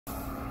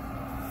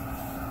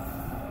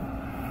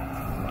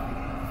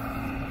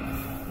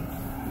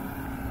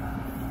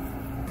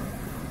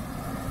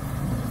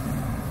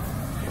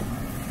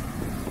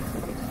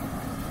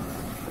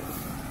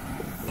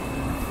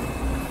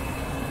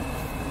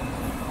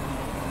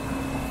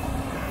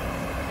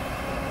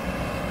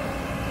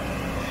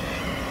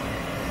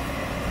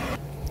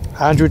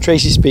Andrew and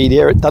Tracey Speed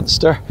here at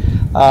Dunster.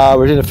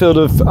 We're in a field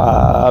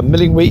of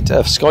milling wheat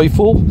of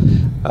Skyfall,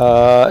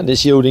 and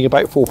it's yielding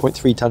about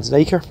 4.3 tonnes an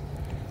acre.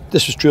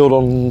 This was drilled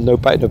on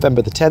about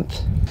November the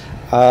 10th,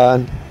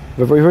 and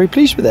we're very, very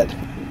pleased with it.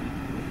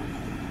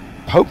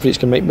 Hopefully it's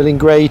going to make milling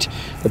grade.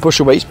 The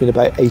bushel weight's been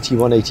about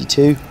 81,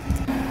 82.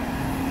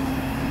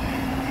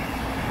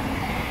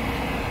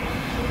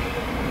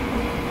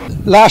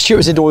 Last year it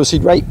was into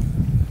oilseed rape.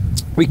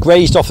 We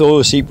grazed off the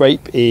oilseed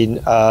rape in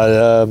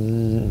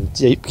the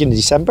beginning of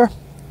December,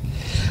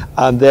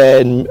 and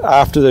then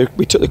after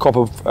we took the crop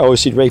of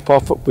oilseed rape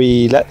off,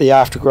 we let the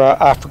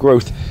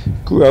aftergrowth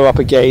grow up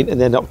again,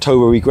 and then in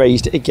October we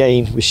grazed it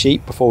again with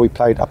sheep before we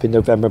ploughed up in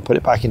November and put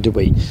it back into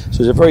wheat.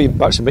 So it's a very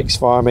much a mixed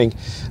farming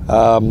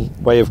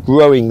way of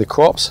growing the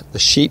crops. The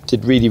sheep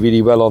did really,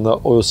 really well on the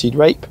oilseed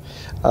rape,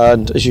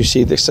 and as you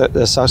see, the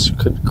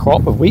subsequent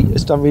crop of wheat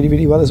has done really,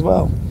 really well as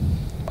well.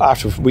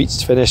 After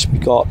wheat's finished, we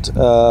got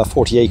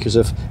 40 acres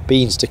of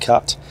beans to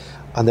cut,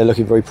 and they're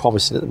looking very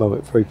promising at the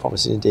moment, very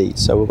promising indeed.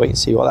 So we'll wait and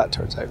see what that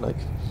turns out like.